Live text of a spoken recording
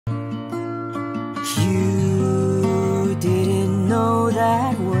You didn't know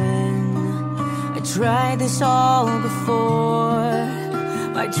that when I tried this all before,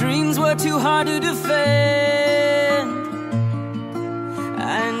 my dreams were too hard to defend.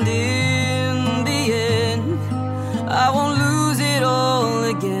 And in the end, I won't lose it all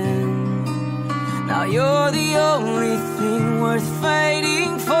again. Now you're the only thing worth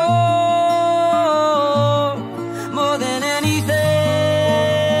fighting for. More than anything,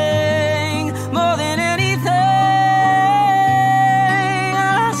 more than anything,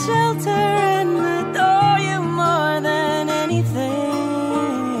 I'll shelter and adore you more than anything.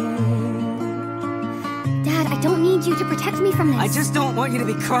 Dad, I don't need you to protect me from this. I just don't want you to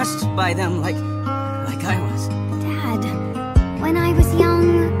be crushed by them like I was. Dad, when I was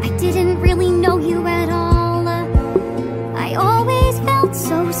young, I didn't really know you at all. I always felt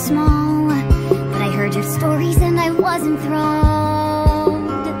so small, but I heard your stories and I was enthralled.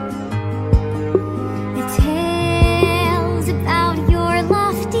 The tales about your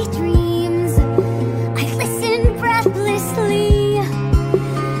lofty dreams, I listened breathlessly,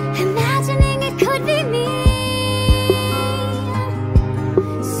 imagining it could be me.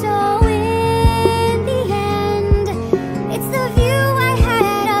 So in the end, it's the view I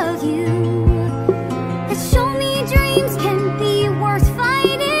had of you that showed me dreams can be worth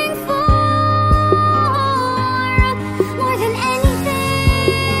fighting for. More than anything,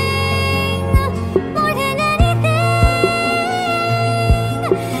 more than anything,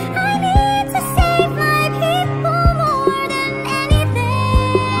 I need to save my people more than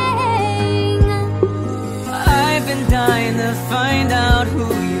anything. I've been dying to find out who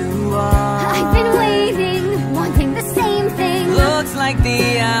you are. I've been waiting, wanting the same thing. Looks like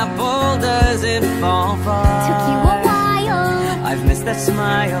the apple doesn't fall far. Took you a while. I've missed that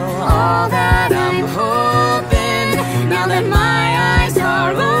smile, all that I'm hoping. Now that my eyes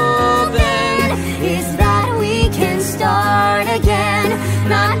are open,